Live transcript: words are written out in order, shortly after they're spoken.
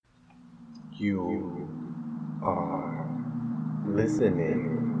You are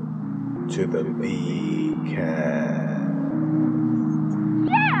listening to the V-Cast.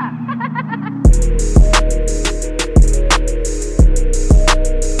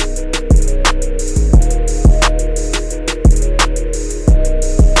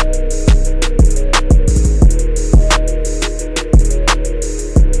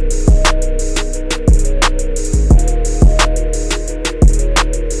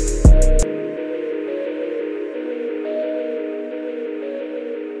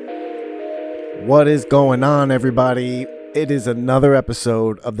 What is going on, everybody? It is another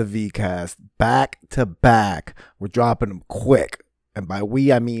episode of the V-Cast, back to back. We're dropping them quick, and by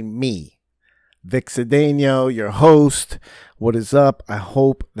we, I mean me, Vic Cedeno, your host. What is up? I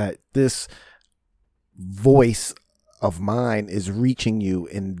hope that this voice of mine is reaching you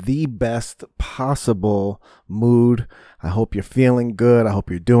in the best possible mood. I hope you're feeling good. I hope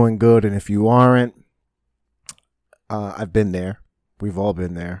you're doing good, and if you aren't, I've been there. We've all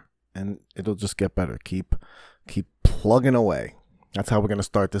been there. And it'll just get better. Keep plugging away. That's how we're going to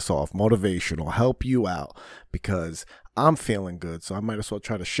start this off. Motivational. Help you out because I'm feeling good. So I might as well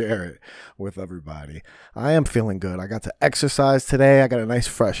try to share it with everybody. I am feeling good. I got to exercise today. I got a nice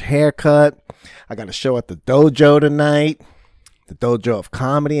fresh haircut. I got a show at the dojo tonight. The Dojo of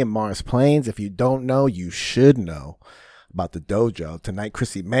Comedy in Morris Plains. If you don't know, you should know about the dojo. Tonight,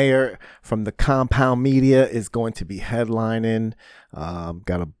 Chrissy Mayer from the Compound Media is going to be headlining.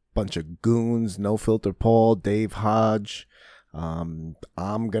 Got a bunch of goons, No Filter Paul, Dave Hodge. I'm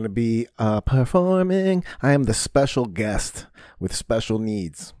going to be performing. I am the special guest with special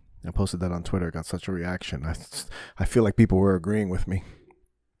needs. I posted that on Twitter. Got such a reaction. I feel like people were agreeing with me.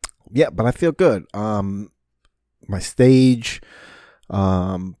 Yeah, but I feel good. My stage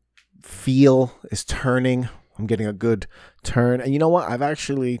feel is turning. I'm getting a good turn. And you know what? I've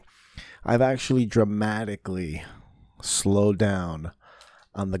actually dramatically slowed down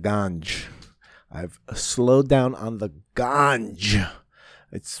on the ganj. I've slowed down on the ganj.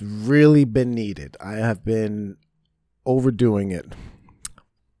 It's really been needed. I have been overdoing it.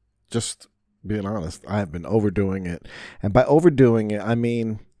 Just being honest, I have been overdoing it. And by overdoing it, I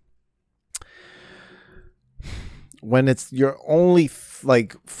mean when it's your only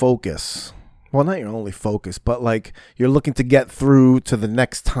focus. Well, not your only focus, but like you're looking to get through to the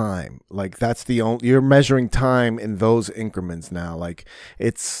next time. Like that's you're measuring time in those increments now. Like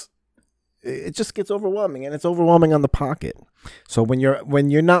it just gets overwhelming, and it's overwhelming on the pocket. So when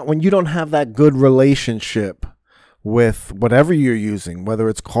you don't have that good relationship with whatever you're using, whether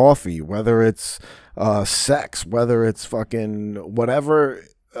it's coffee, whether it's sex, whether it's fucking whatever,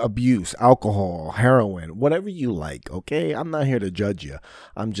 abuse, alcohol, heroin, whatever you like, okay? I'm not here to judge you.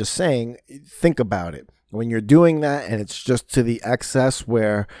 I'm just saying, think about it. When you're doing that and it's just to the excess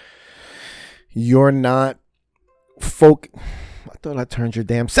where you're not I thought I turned your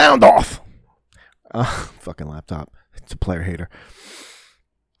damn sound off. Fucking laptop. It's a player hater.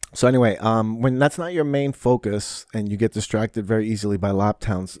 So anyway, when that's not your main focus and you get distracted very easily by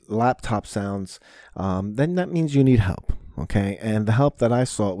laptop sounds, then that means you need help. Okay, and the help that I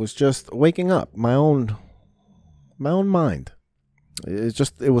sought was just waking up my own mind.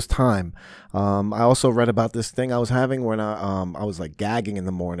 It was time. I also read about this thing I was having when I was like gagging in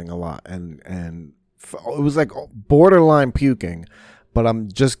the morning a lot, and it was like borderline puking, but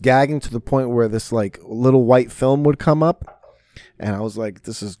I'm just gagging to the point where this like little white film would come up, and I was like,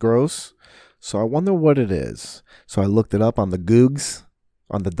 this is gross. So I wonder what it is. So I looked it up on the Googs.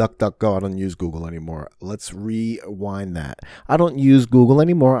 On the DuckDuckGo. I don't use Google anymore. Let's rewind that. I don't use Google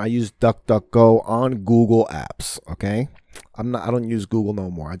anymore. I use DuckDuckGo on Google Apps. Okay, I don't use Google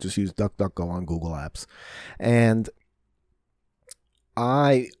no more. I just use DuckDuckGo on Google Apps, and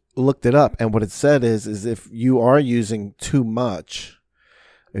I looked it up. And what it said is if you are using too much,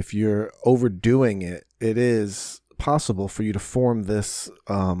 if you're overdoing it, it is possible for you to form this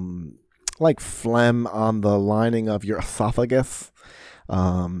like phlegm on the lining of your esophagus.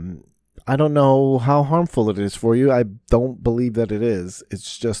 I don't know how harmful it is for you. I don't believe that it is.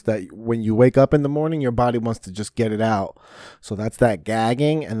 It's just that when you wake up in the morning, your body wants to just get it out. So that's that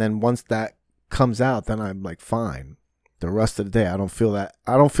gagging. And then once that comes out, then I'm like, fine. The rest of the day, I don't feel that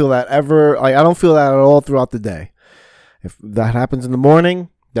ever. Like, I don't feel that at all throughout the day. If that happens in the morning,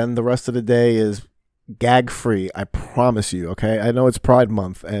 then the rest of the day is gag free. I promise you. Okay. I know it's Pride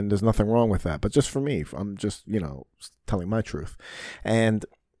Month and there's nothing wrong with that, but just for me, I'm just, telling my truth. And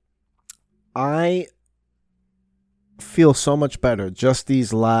I feel so much better just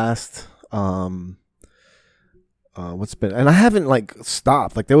these last and I haven't like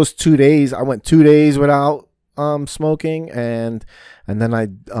stopped. Like there was 2 days, I went 2 days without smoking, and then I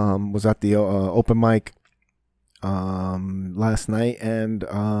was at the open mic last night, and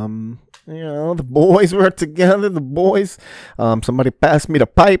the boys were together. The boys, somebody passed me the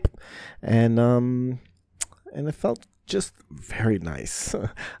pipe, and it felt just very nice,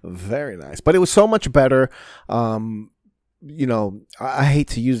 very nice. But it was so much better. I hate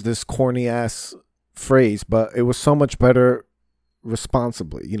to use this corny ass phrase, but it was so much better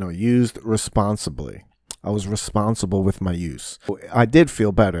responsibly, used responsibly. I was responsible with my use. I did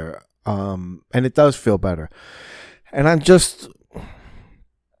feel better, and it does feel better. And I'm just,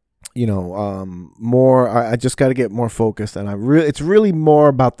 more, I just got to get more focused, and it's really more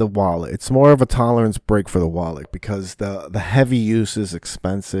about the wallet. It's more of a tolerance break for the wallet, because the heavy use is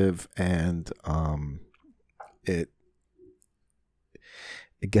expensive, and it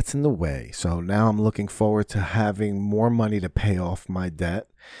gets in the way. So now I'm looking forward to having more money to pay off my debt.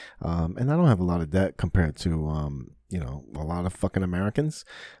 And I don't have a lot of debt compared to, a lot of fucking Americans.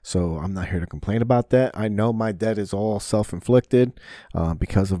 So I'm not here to complain about that. I know my debt is all self-inflicted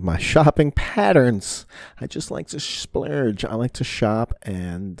because of my shopping patterns. I just like to splurge. I like to shop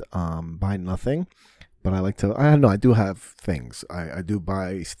and buy nothing. But I do have things. I do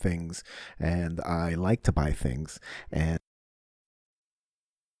buy things, and I like to buy things. And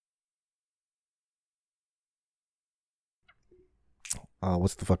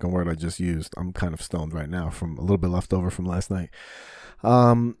what's the fucking word I just used? I'm kind of stoned right now from a little bit left over from last night.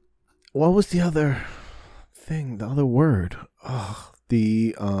 What was the other thing? The other word? Oh,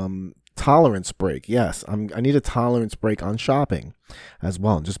 the tolerance break. Yes, I need a tolerance break on shopping as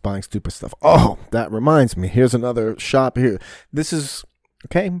well, and just buying stupid stuff. Oh, that reminds me. Here's another shop here. This is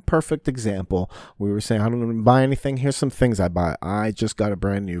okay. Perfect example. We were saying I don't even buy anything. Here's some things I buy. I just got a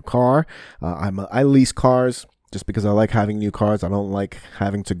brand new car. I lease cars. Just because I like having new cars. I don't like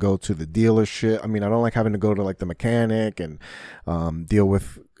having to go to the dealership. I mean, I don't like having to go to like the mechanic and deal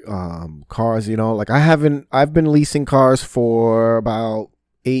with cars, like I've been leasing cars for about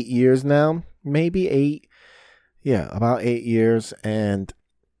 8 years now, maybe 8. Yeah, about 8 years. And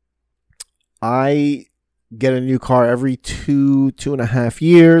I get a new car every 2.5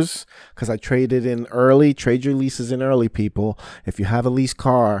 years, because I traded in early. Trade your leases in early, people. If you have a lease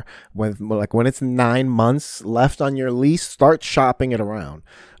car, when it's 9 months left on your lease, start shopping it around.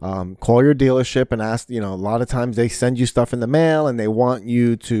 Call your dealership and ask. A lot of times they send you stuff in the mail, and they want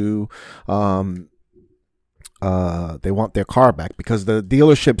you to they want their car back, because the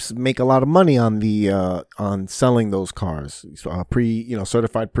dealerships make a lot of money on the on selling those cars,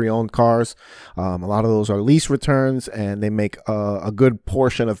 certified pre-owned cars. A lot of those are lease returns, and they make a good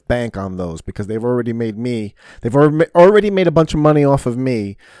portion of bank on those, because they've already made a bunch of money off of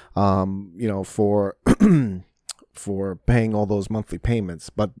me, for for paying all those monthly payments.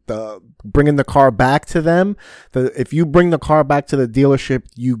 But bringing the car back to them, if you bring the car back to the dealership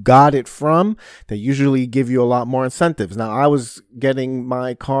you got it from, they usually give you a lot more incentives. Now, I was getting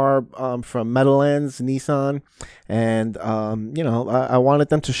my car from Meadowlands Nissan, and I wanted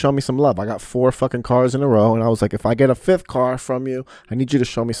them to show me some love. I got 4 fucking cars in a row, and I was like, if I get a 5th car from you, I need you to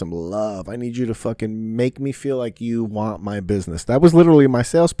show me some love. I need you to fucking make me feel like you want my business. That was literally my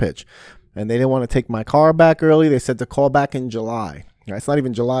sales pitch. And they didn't want to take my car back early. They said to call back in July. It's not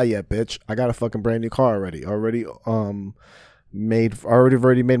even July yet, bitch. I got a fucking brand new car already. Already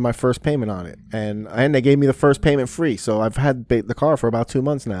made my first payment on it. And they gave me the first payment free. So I've had the car for about 2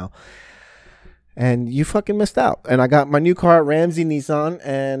 months now. And you fucking missed out. And I got my new car at Ramsey Nissan,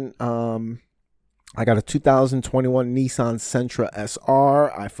 and I got a 2021 Nissan Sentra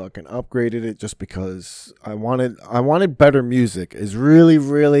SR. I fucking upgraded it just because I wanted better music. Is really,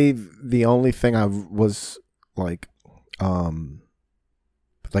 really the only thing I was like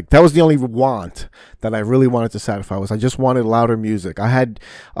that was the only want that I really wanted to satisfy. I just wanted louder music. I had,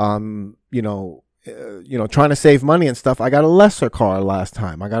 trying to save money and stuff. I got a lesser car last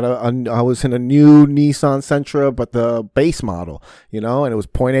time. I was in a new Nissan Sentra, but the base model, and it was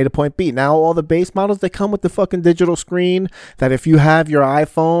point A to point B. Now all the base models, they come with the fucking digital screen that if you have your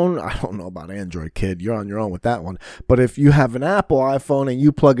iPhone, I don't know about Android, kid, you're on your own with that one. But if you have an Apple iPhone and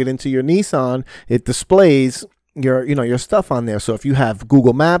you plug it into your Nissan, it displays your stuff on there. So if you have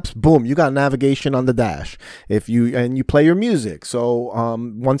Google Maps, boom, you got navigation on the dash. If you play your music. So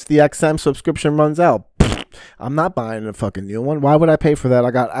once the XM subscription runs out, I'm not buying a fucking new one. Why would I pay for that?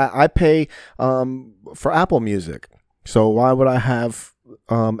 I pay for Apple Music. So why would I have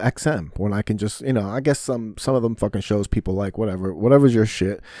XM when I can just, I guess some of them fucking shows people like, whatever's your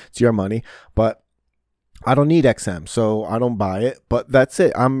shit, it's your money. But I don't need XM, so I don't buy it, but that's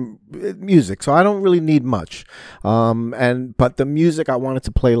it. I'm music, so I don't really need much. But the music I wanted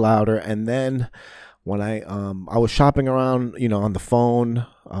to play louder, and then when I was shopping around, on the phone,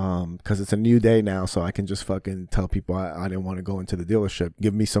 because it's a new day now, so I can just fucking tell people I didn't want to go into the dealership.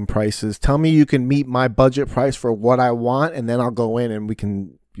 Give me some prices. Tell me you can meet my budget price for what I want, and then I'll go in and we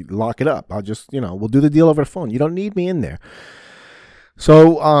can lock it up. I'll just, we'll do the deal over the phone. You don't need me in there.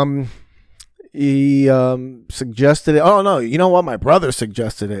 So, he suggested it. Oh no, you know what? My brother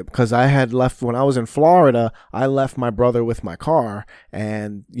suggested it because I had left when I was in Florida. I left my brother with my car,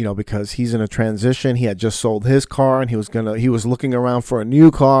 and because he's in a transition, he had just sold his car and he was looking around for a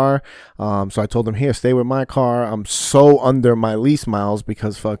new car. So I told him, here, stay with my car. I'm so under my lease miles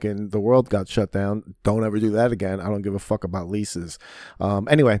because fucking the world got shut down. Don't ever do that again. I don't give a fuck about leases.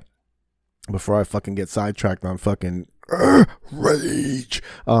 Anyway, before I fucking get sidetracked on fucking rage.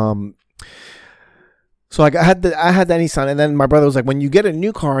 So I had that Nissan, and then my brother was like, when you get a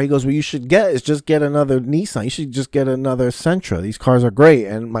new car, he goes, what you should get is just get another Nissan. You should just get another Sentra. These cars are great.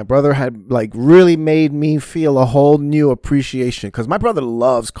 And my brother had really made me feel a whole new appreciation because my brother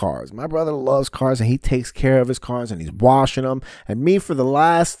loves cars. And he takes care of his cars and he's washing them. And me, for the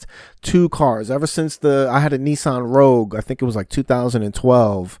last 2 cars, ever since I had a Nissan Rogue, I think it was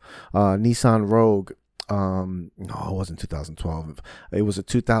 2012, Nissan Rogue. No, it wasn't 2012. It was a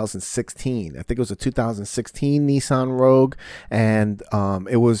 2016. I think it was a 2016 Nissan Rogue, and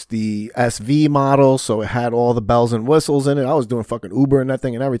it was the SV model, so it had all the bells and whistles in it. I was doing fucking Uber and that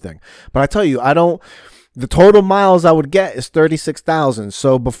thing and everything. But I tell you, the total miles I would get is 36,000.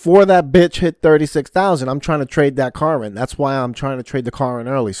 So before that bitch hit 36,000, I'm trying to trade that car in. That's why I'm trying to trade the car in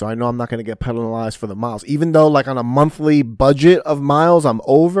early. So I know I'm not going to get penalized for the miles. Even though on a monthly budget of miles, I'm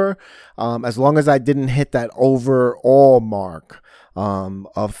over, as long as I didn't hit that overall mark,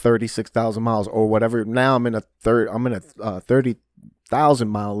 of 36,000 miles or whatever. Now I'm in a 30,000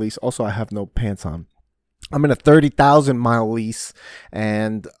 mile lease. Also, I have no pants on. I'm in a 30,000 mile lease,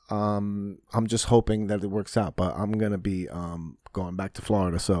 and I'm just hoping that it works out. But I'm gonna be going back to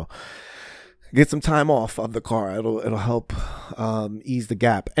Florida, so get some time off of the car. It'll help ease the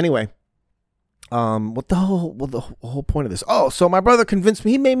gap. Anyway, what the whole point of this? Oh, so my brother convinced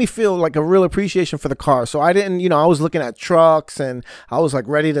me. He made me feel like a real appreciation for the car. So I didn't, I was looking at trucks and I was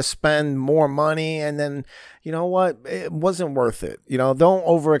ready to spend more money. And then, you know what? It wasn't worth it. Don't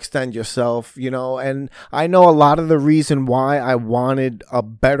overextend yourself, and I know a lot of the reason why I wanted a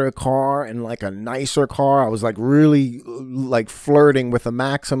better car and a nicer car. I was really flirting with a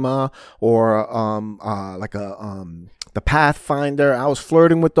Maxima or the Pathfinder. I was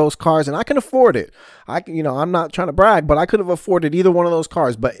flirting with those cars, and I can afford it. I'm not trying to brag, but I could have afforded either one of those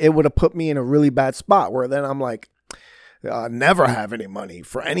cars, but it would have put me in a really bad spot where then I'm never have any money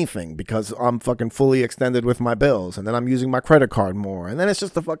for anything because I'm fucking fully extended with my bills, and then I'm using my credit card more, and then it's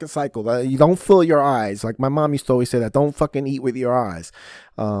just a fucking cycle. You don't fill your eyes. My mom used to always say that, don't fucking eat with your eyes.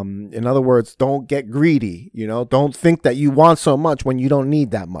 In other words, don't get greedy. Don't think that you want so much when you don't need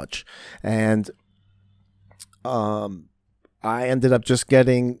that much. And I ended up just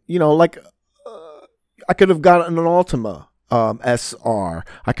getting, I could have gotten an Altima SR.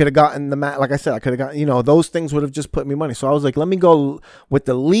 I could have gotten like I said, I could have gotten, those things would have just put me money. So I was like, let me go with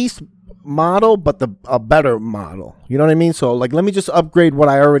the least model, but a better model. You know what I mean? So let me just upgrade what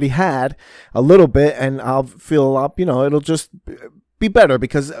I already had a little bit, and I'll feel up, it'll just be better,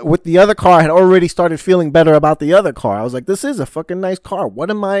 because with the other car, I had already started feeling better about the other car. I was like, this is a fucking nice car. What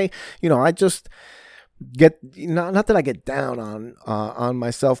am I, I just get, not that I get down on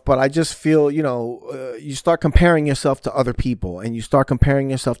myself, but I just feel, you start comparing yourself to other people, and you start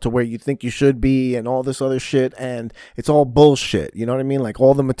comparing yourself to where you think you should be and all this other shit, and it's all bullshit. You know what I mean?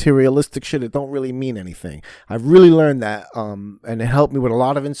 All the materialistic shit, it don't really mean anything. I've really learned that, and it helped me with a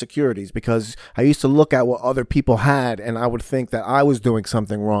lot of insecurities, because I used to look at what other people had and I would think that I was doing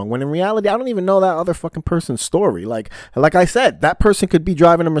something wrong, when in reality I don't even know that other fucking person's story. Like I said, that person could be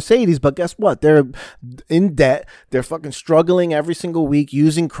driving a Mercedes, but guess what? They're in debt. They're fucking struggling every single week,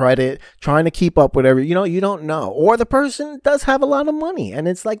 using credit, trying to keep up with you don't know. Or the person does have a lot of money, and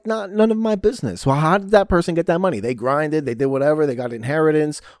it's none of my business. Well, how did that person get that money? They grinded, they did whatever, they got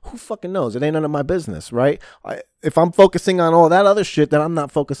inheritance. Who fucking knows? It ain't none of my business, right? If I'm focusing on all that other shit, then I'm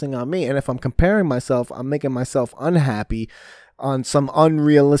not focusing on me. And if I'm comparing myself, I'm making myself unhappy on some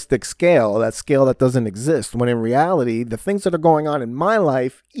unrealistic scale, that scale that doesn't exist, when in reality, the things that are going on in my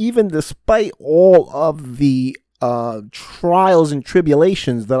life, even despite all of the trials and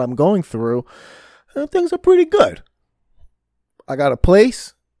tribulations that I'm going through, things are pretty good. I got a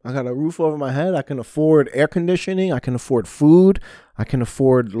place, I got a roof over my head. I can afford air conditioning. I can afford food. I can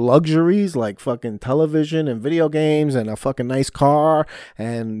afford luxuries like fucking television and video games and a fucking nice car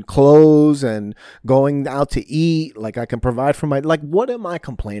and clothes and going out to eat. Like I can provide for like, what am I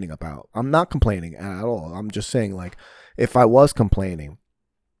complaining about? I'm not complaining at all. I'm just saying, like, if I was complaining,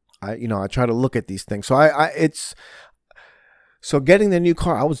 I try to look at these things. So getting the new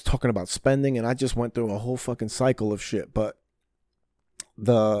car, I was talking about spending, and I just went through a whole fucking cycle of shit. But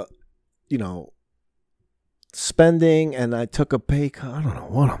spending, and I took a pay cut. I don't know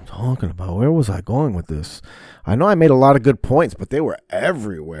what I'm talking about. Where was I going with this? I know I made a lot of good points, but they were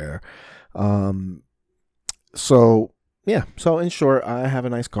everywhere. So in short, I have a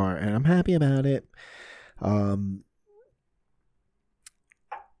nice car and I'm happy about it.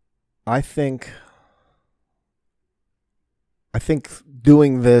 I think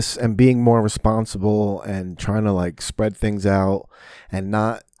doing this and being more responsible and trying to like spread things out and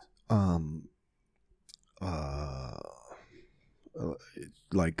not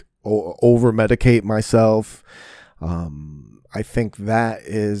over medicate myself. I think that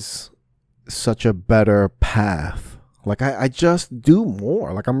is such a better path. Like I just do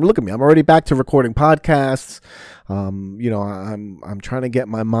more. Like look at me. I'm already back to recording podcasts. I'm trying to get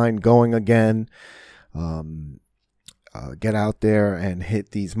my mind going again. Get out there and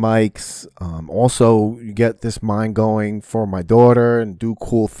hit these mics. Also get this mind going for my daughter and do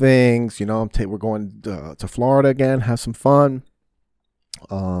cool things. We're going to Florida again, have some fun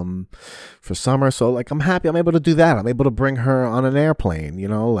for summer. So like I'm happy I'm able to do that. I'm able to bring her on an airplane,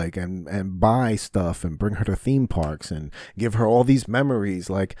 and buy stuff and bring her to theme parks and give her all these memories.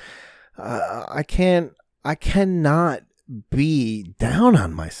 Like I cannot be down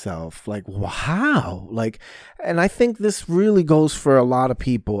on myself. Like, wow. Like, and I think this really goes for a lot of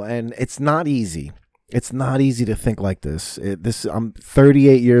people, and it's not easy. It's not easy to think like this. I'm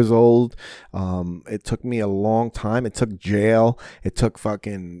 38 years old. It took me a long time. It took jail. It took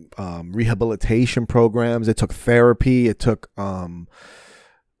fucking rehabilitation programs. It took therapy. It took like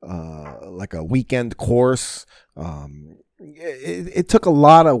a weekend course. It took a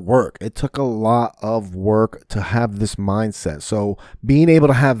lot of work. It took a lot of work to have this mindset. So being able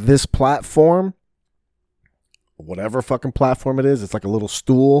to have this platform, whatever fucking platform it is, it's like a little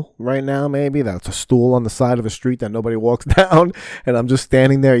stool right now, maybe. That's a stool on the side of a street that nobody walks down. And I'm just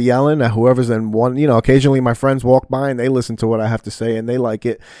standing there yelling at whoever's in one. Occasionally my friends walk by and they listen to what I have to say and they like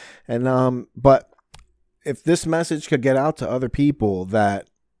it. And, but if this message could get out to other people, that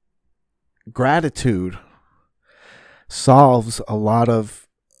gratitude solves a lot of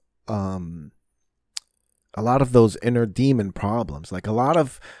those inner demon problems. Like a lot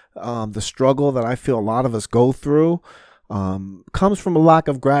of the struggle that I feel a lot of us go through comes from a lack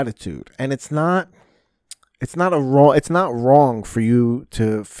of gratitude. And it's not wrong for you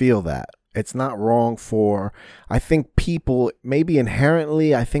to feel that. It's not wrong for, I think people maybe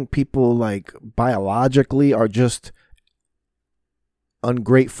inherently, like biologically are just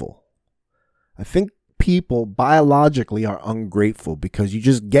ungrateful. I think people biologically are ungrateful because you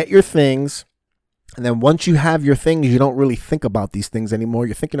just get your things, and then once you have your things, you don't really think about these things anymore.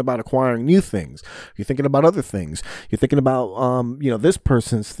 You're thinking about acquiring new things. You're thinking about other things. You're thinking about this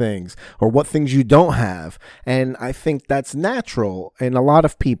person's things or what things you don't have. And I think that's natural in a lot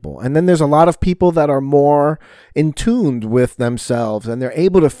of people. And then there's a lot of people that are more in tune with themselves, and they're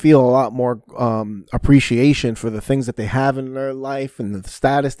able to feel a lot more appreciation for the things that they have in their life and the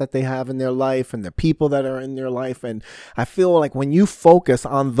status that they have in their life and the people that are in their life. And I feel like when you focus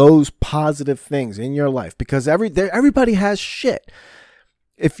on those positive things in your life, because everybody has shit.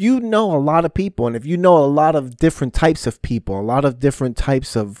 If you know a lot of people, and if you know a lot of different types of people, a lot of different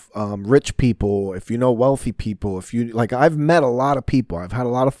types of rich people, if you know wealthy people, if you like, I've met a lot of people. I've had a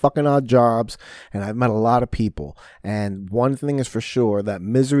lot of fucking odd jobs, and I've met a lot of people. And one thing is for sure, that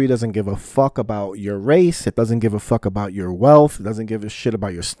misery doesn't give a fuck about your race. It doesn't give a fuck about your wealth. It doesn't give a shit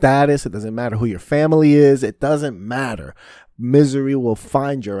about your status. It doesn't matter who your family is. It doesn't matter. Misery will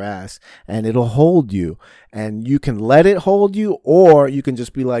find your ass and it'll hold you, and you can let it hold you, or you can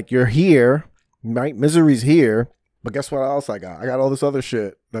just be like, you're here, right? Misery's here, but guess what else I got? I got all this other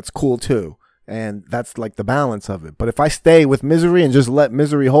shit that's cool too. And that's like the balance of it. But if I stay with misery and just let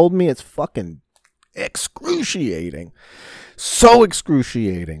misery hold me, it's fucking excruciating. So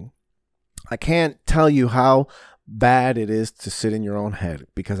excruciating. I can't tell you how bad it is to sit in your own head,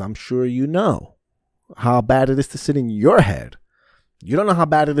 because I'm sure you know how bad it is to sit in your head. You don't know how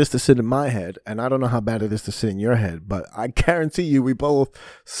bad it is to sit in my head, and I don't know how bad it is to sit in your head, but I guarantee you we both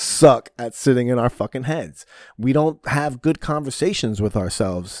suck at sitting in our fucking heads. We don't have good conversations with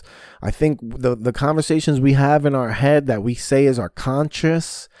ourselves. I think the conversations we have in our head that we say is our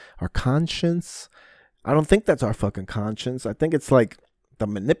conscience, I don't think that's our fucking conscience. I think it's like the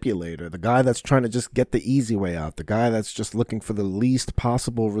manipulator, the guy that's trying to just get the easy way out, the guy that's just looking for the least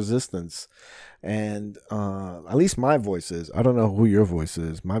possible resistance. And at least my voice is. I don't know who your voice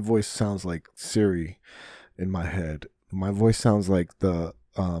is. My voice sounds like Siri in my head. My voice sounds like the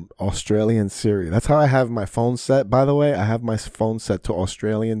Australian Siri. That's how I have my phone set, by the way. I have my phone set to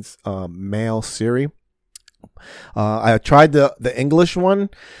Australian male Siri. I tried the English one.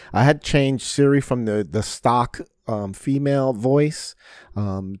 I had changed Siri from the stock female voice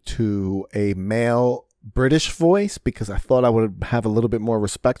to a male British voice because I thought I would have a little bit more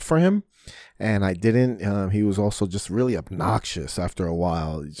respect for him. And I didn't. He was also just really obnoxious after a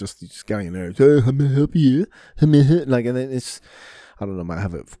while. He just got in there. Hey, I'm gonna help you. Like, and then it's, I don't know. I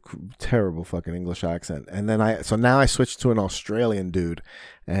have a terrible fucking English accent. And then now I switched to an Australian dude.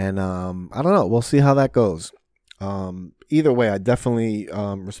 And I don't know. We'll see how that goes. Either way, I definitely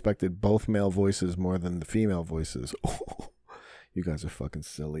respected both male voices more than the female voices. You guys are fucking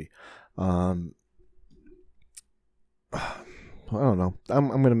silly. I don't know. I'm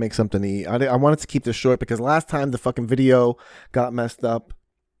gonna make something to eat. I wanted to keep this short because last time the fucking video got messed up.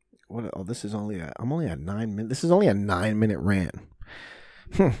 What? Oh, this is only I'm only at 9 minutes. This is only a 9-minute rant.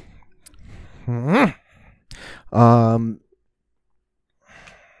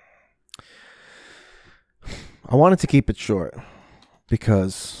 I wanted to keep it short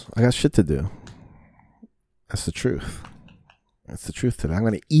because I got shit to do. That's the truth. That's the truth today. I'm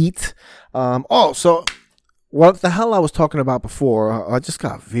gonna eat. So. What the hell I was talking about before, I just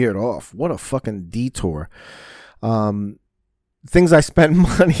got veered off. What a fucking detour. Things I spent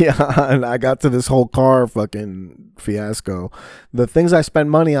money on, I got to this whole car fucking fiasco. The things I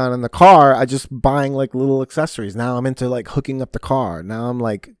spend money on in the car, I just buying like little accessories. Now I'm into like hooking up the car. Now I'm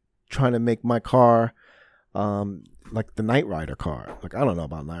like trying to make my car like the Knight Rider car. Like, I don't know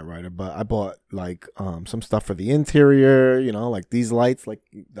about Knight Rider, but I bought like some stuff for the interior, like these lights like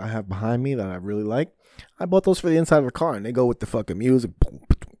I have behind me that I really like. I bought those for the inside of the car, and they go with the fucking music.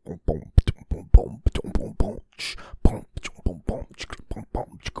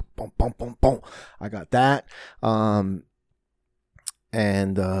 I got that.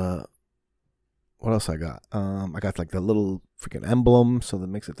 And what else I got? I got like the little freaking emblem, so that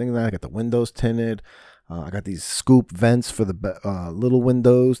makes it think that. I got the windows tinted. I got these scoop vents for the little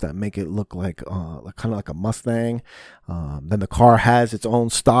windows that make it look like kind of like a Mustang. Then the car has its own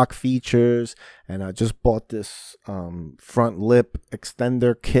stock features, and I just bought this front lip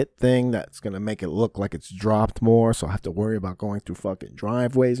extender kit thing that's gonna make it look like it's dropped more, so I have to worry about going through fucking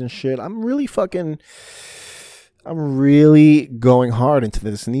driveways and shit. I'm really going hard into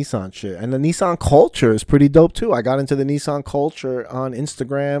this Nissan shit. And the Nissan culture is pretty dope too. I got into the Nissan culture on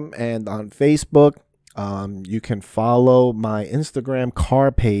Instagram and on Facebook. You can follow my Instagram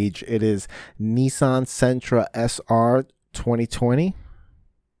car page. It is Nissan Sentra SR 2020.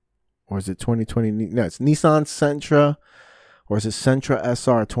 Or is it 2020? No, it's Nissan Sentra. Or is it Sentra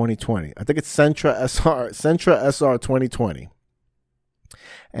SR 2020? I think it's Sentra SR 2020.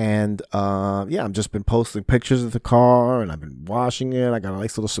 And I've just been posting pictures of the car, and I've been washing it. I got a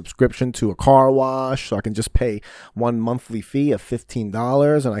nice little subscription to a car wash, so I can just pay one monthly fee of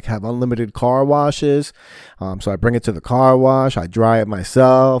 $15, and I can have unlimited car washes. So I bring it to the car wash, I dry it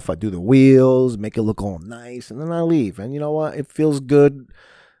myself, I do the wheels, make it look all nice, and then I leave. And you know what? It feels good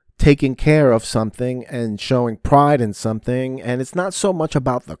taking care of something and showing pride in something. And it's not so much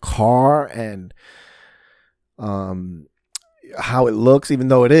about the car and how it looks, even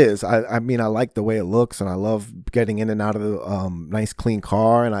though it is. I mean, I like the way it looks, and I love getting in and out of the nice clean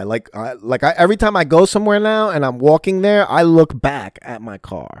car. And I every time I go somewhere now and I'm walking there, I look back at my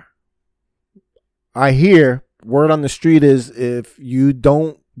car. I hear word on the street is if you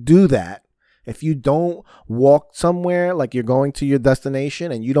don't do that, if you don't walk somewhere like you're going to your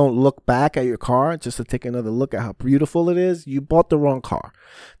destination and you don't look back at your car just to take another look at how beautiful it is, you bought the wrong car.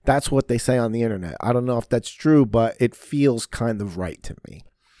 That's what they say on the internet. I don't know if that's true, but it feels kind of right to me.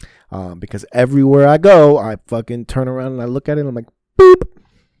 Because everywhere I go, I fucking turn around and I look at it and I'm like, boop,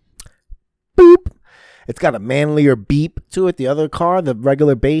 boop. It's got a manlier beep to it. The other car, the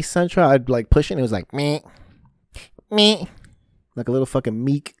regular base Sentra, I'd like push it and it was like, meh, meh. Like a little fucking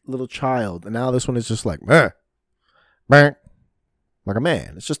meek little child. And now this one is just like, meh, meh. Like a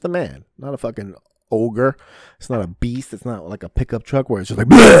man. It's just a man. Not a fucking ogre. It's not a beast. It's not like a pickup truck where it's just like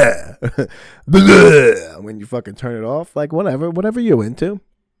bleh, bleh, when you fucking turn it off. Like whatever you're into.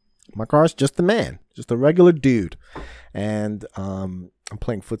 My car's just a man, just a regular dude, and I'm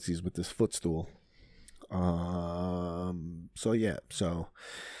playing footsies with this footstool. So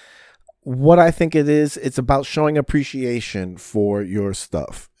what I think it is, it's about showing appreciation for your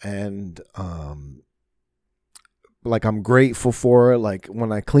stuff, and like I'm grateful for it. Like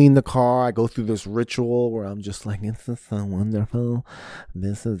when I clean the car, I go through this ritual where I'm just like, this is so wonderful.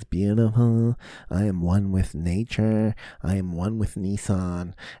 This is beautiful. I am one with nature. I am one with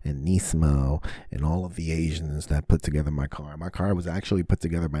Nissan and Nismo and all of the Asians that put together my car. My car was actually put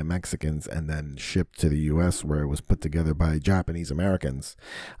together by Mexicans and then shipped to the US where it was put together by Japanese Americans.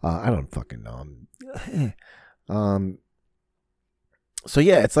 I don't fucking know. So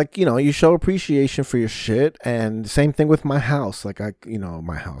yeah, it's like, you show appreciation for your shit, and same thing with my house. Like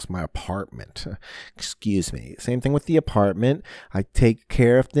my apartment, excuse me. Same thing with the apartment. I take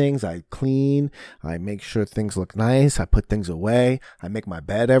care of things. I clean. I make sure things look nice. I put things away. I make my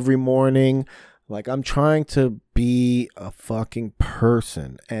bed every morning. Like I'm trying to be a fucking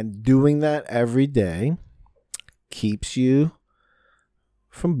person, and doing that every day keeps you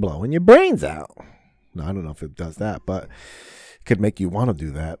from blowing your brains out. No, I don't know if it does that, but could make you want to do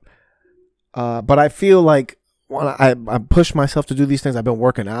that. But I feel like when I push myself to do these things, I've been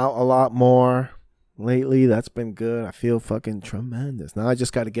working out a lot more lately. That's been good. I feel fucking tremendous. Now I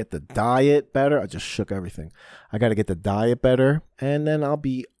just got to get the diet better. I just shook everything. I got to get the diet better, and then I'll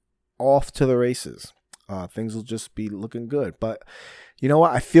be off to the races. Things will just be looking good. But you know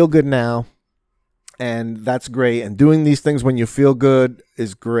what? I feel good now, and that's great. And doing these things when you feel good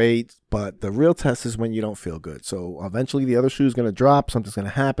is great. But the real test is when you don't feel good. So eventually the other shoe is going to drop. Something's going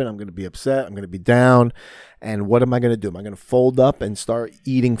to happen. I'm going to be upset. I'm going to be down. And what am I going to do? Am I going to fold up and start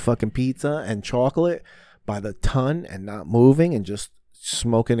eating fucking pizza and chocolate by the ton and not moving and just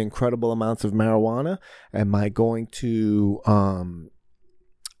smoking incredible amounts of marijuana? Am I going to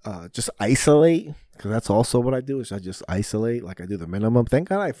just isolate? Because that's also what I do, is I just isolate. Like I do the minimum. Thank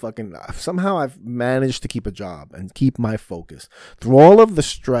God somehow I've managed to keep a job and keep my focus through all of the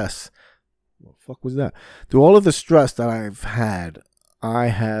stress. What the fuck was that? Through all of the stress that I've had, I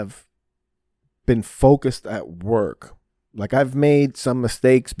have been focused at work. Like I've made some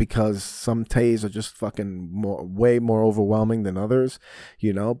mistakes because some days are just fucking way more overwhelming than others,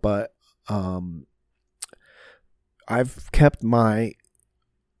 but I've kept my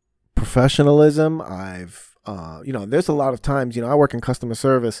professionalism. I've there's a lot of times, I work in customer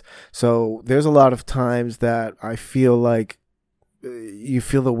service, so there's a lot of times that I feel like you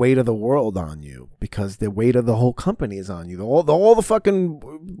feel the weight of the world on you because the weight of the whole company is on you. All the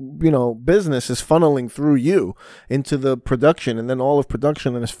fucking business is funneling through you into the production, and then all of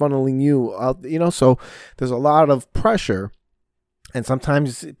production is funneling you out. So there's a lot of pressure. And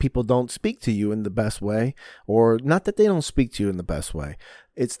sometimes people don't speak to you in the best way, or not that they don't speak to you in the best way.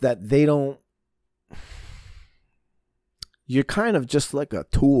 It's that they don't. You're kind of just like a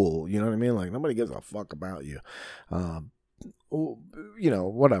tool. You know what I mean? Like nobody gives a fuck about you.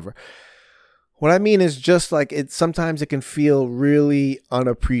 Whatever. What I mean is just like sometimes it can feel really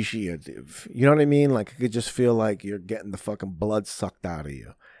unappreciative. You know what I mean? Like it could just feel like you're getting the fucking blood sucked out of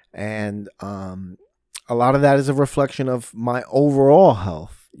you. And, a lot of that is a reflection of my overall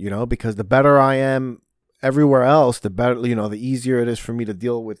health, because the better I am everywhere else, the better, the easier it is for me to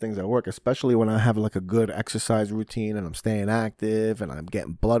deal with things at work, especially when I have like a good exercise routine and I'm staying active and I'm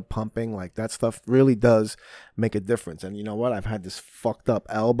getting blood pumping. Like that stuff really does make a difference. And you know what? I've had this fucked up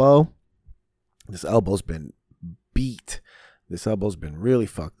elbow. This elbow's been beat. This elbow's been really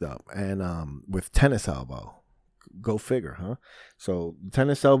fucked up. And with tennis elbow. Go figure, huh? So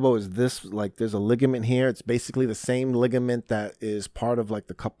tennis elbow is this, like there's a ligament here. It's basically the same ligament that is part of like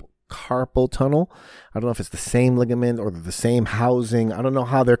the carpal tunnel. I don't know if it's the same ligament or the same housing. I don't know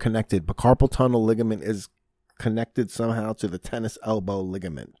how they're connected, but carpal tunnel ligament is connected somehow to the tennis elbow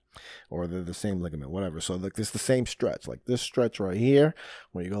ligament, or they're the same ligament, whatever. So like it's the same stretch, like this stretch right here,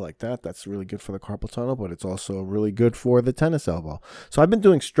 where you go like that. That's really good for the carpal tunnel, but it's also really good for the tennis elbow. So I've been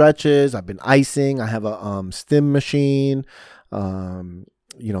doing stretches. I've been icing. I have a stim machine,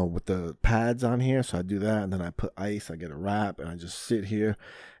 with the pads on here. So I do that, and then I put ice. I get a wrap, and I just sit here.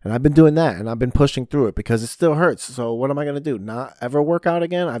 And I've been doing that, and I've been pushing through it because it still hurts. So what am I going to do? Not ever work out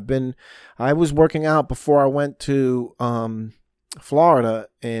again? I was working out before I went to Florida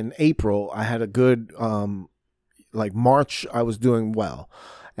in April. I had a good, March, I was doing well.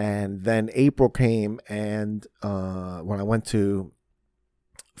 And then April came, and when I went to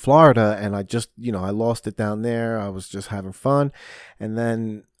Florida, and I just, I lost it down there. I was just having fun. And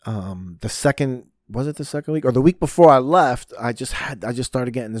then the second was it the second week or the week before I left, I just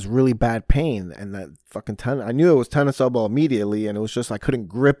started getting this really bad pain, and that fucking tennis, I knew it was tennis elbow immediately, and it was just I couldn't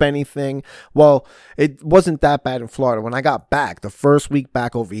grip anything. Well, it wasn't that bad in Florida. When I got back, the first week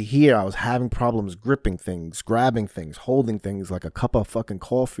back over here, I was having problems gripping things, grabbing things, holding things like a cup of fucking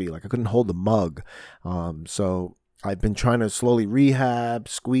coffee. Like I couldn't hold the mug. So I've been trying to slowly rehab,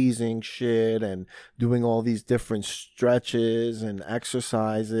 squeezing shit and doing all these different stretches and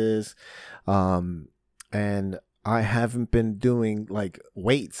exercises. And I haven't been doing like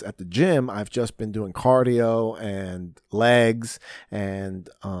weights at the gym. I've just been doing cardio and legs and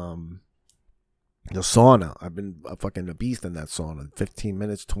the sauna. I've been fucking a beast in that sauna. 15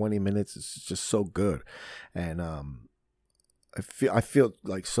 minutes, 20 minutes. It's just so good. And I feel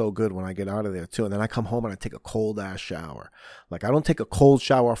like so good when I get out of there too. And then I come home and I take a cold ass shower. Like I don't take a cold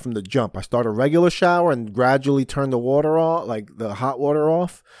shower from the jump. I start a regular shower and gradually turn the water off, like the hot water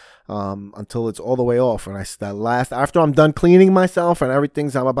off, until it's all the way off. And after I'm done cleaning myself and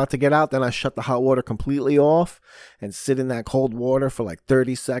I'm about to get out, then I shut the hot water completely off and sit in that cold water for like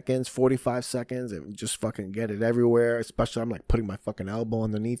 30 seconds, 45 seconds, and just fucking get it everywhere. Especially I'm like putting my fucking elbow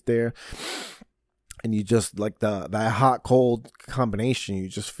underneath there. And you just like that hot cold combination, you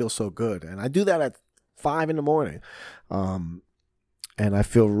just feel so good. And I do that at 5 a.m. And I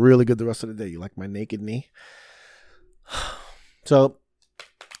feel really good the rest of the day. You like my naked knee? So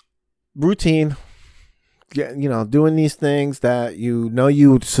routine, doing these things that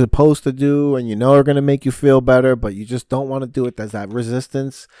you're supposed to do and are going to make you feel better, but you just don't want to do it. There's that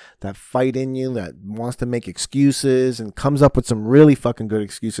resistance, that fight in you that wants to make excuses and comes up with some really fucking good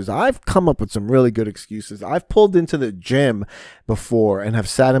excuses. I've come up with some really good excuses. I've pulled into the gym before and have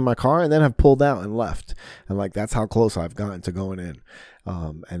sat in my car and then have pulled out and left. And like, that's how close I've gotten to going in.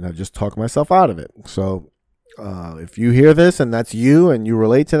 And I just talk myself out of it. So, if you hear this and that's you and you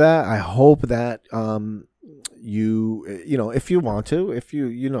relate to that, I hope that, if you want to,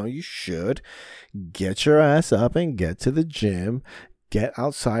 you should get your ass up and get to the gym, get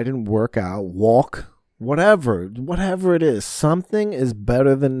outside and work out, walk, whatever it is. Something is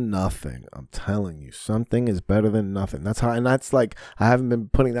better than nothing. I'm telling you, something is better than nothing. That's like, I haven't been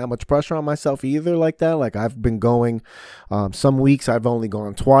putting that much pressure on myself either like that. Like I've been going, some weeks I've only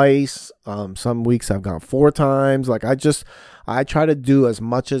gone twice. Some weeks I've gone 4 times. Like I try to do as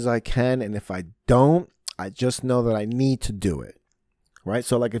much as I can. And if I don't, I just know that I need to do it, right?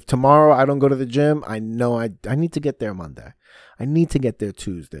 So like if tomorrow I don't go to the gym, I know I need to get there Monday. I need to get there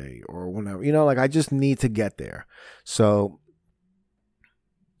Tuesday or whenever, like I just need to get there. So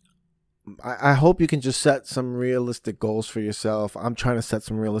I hope you can just set some realistic goals for yourself. I'm trying to set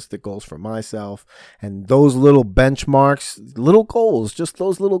some realistic goals for myself. And those little benchmarks, little goals, just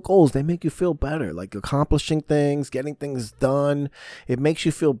those little goals, they make you feel better. Like accomplishing things, getting things done. It makes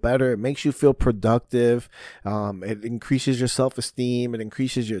you feel better. It makes you feel productive. It increases your self-esteem. It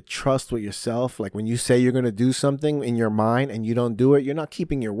increases your trust with yourself. Like when you say you're going to do something in your mind and you don't do it, you're not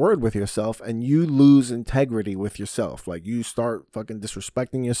keeping your word with yourself and you lose integrity with yourself. Like you start fucking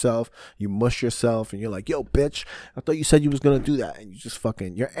disrespecting yourself. You mush yourself and you're like, yo, bitch, I thought you said you was going to do that. And you just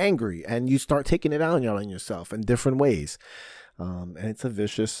you're angry and you start taking it out on yourself in different ways. And it's a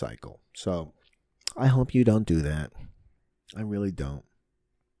vicious cycle. So I hope you don't do that. I really don't.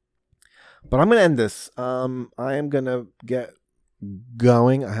 But I'm going to end this. I am going to get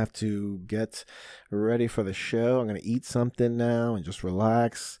going. I have to get ready for the show. I'm going to eat something now and just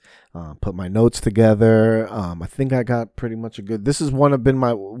relax, put my notes together. I think I got pretty much a good, this has been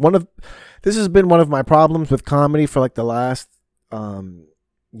one of my problems with comedy for like the last,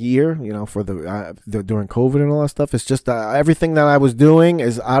 year, for the during COVID and all that stuff. It's just everything that I was doing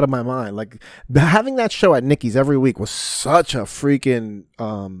is out of my mind. Like having that show at Nikki's every week was such a freaking,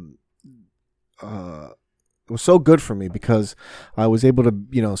 it was so good for me because I was able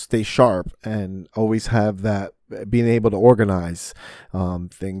to, stay sharp and always have that being able to organize,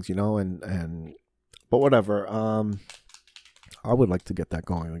 things, but whatever. I would like to get that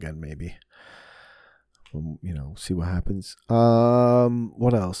going again, maybe, see what happens.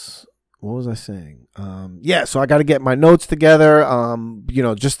 What else? What was I saying? So I got to get my notes together,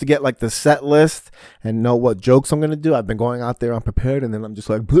 just to get like the set list and know what jokes I'm going to do. I've been going out there unprepared and then I'm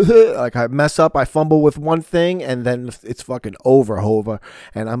just like, like I mess up, I fumble with one thing and then it's fucking over.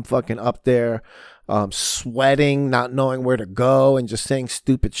 And I'm fucking up there, sweating, not knowing where to go and just saying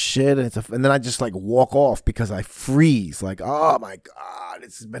stupid shit. And then I just like walk off because I freeze. Like, oh my God,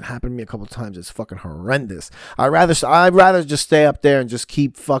 this has been happening to me a couple of times. It's fucking horrendous. I'd rather just stay up there and just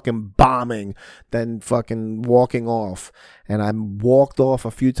keep fucking bombing than fucking walking off. And I walked off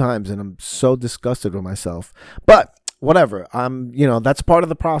a few times and I'm so disgusted with myself. But whatever. That's part of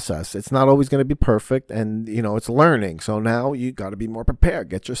the process. It's not always going to be perfect, and it's learning. So now you got to be more prepared.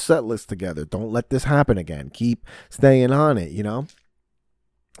 Get your set list together. Don't let this happen again. Keep staying on it.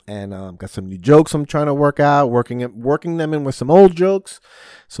 And got some new jokes I'm trying to work out, working them in with some old jokes.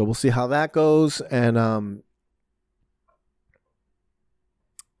 So we'll see how that goes. And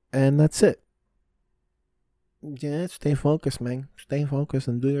that's it. Yeah, stay focused, man. Stay focused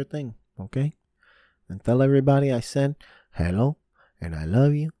and do your thing, okay? And tell everybody I said hello and I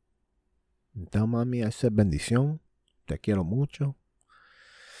love you. And tell mommy I said bendición. Te quiero mucho.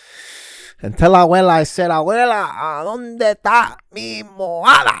 And tell abuela I said, abuela, ¿a dónde está mi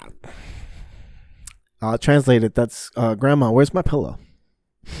mohada? I'll translate it. That's, Grandma, where's my pillow?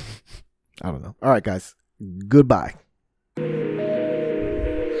 I don't know. All right, guys. Goodbye.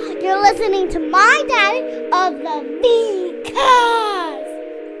 You're listening to My Dad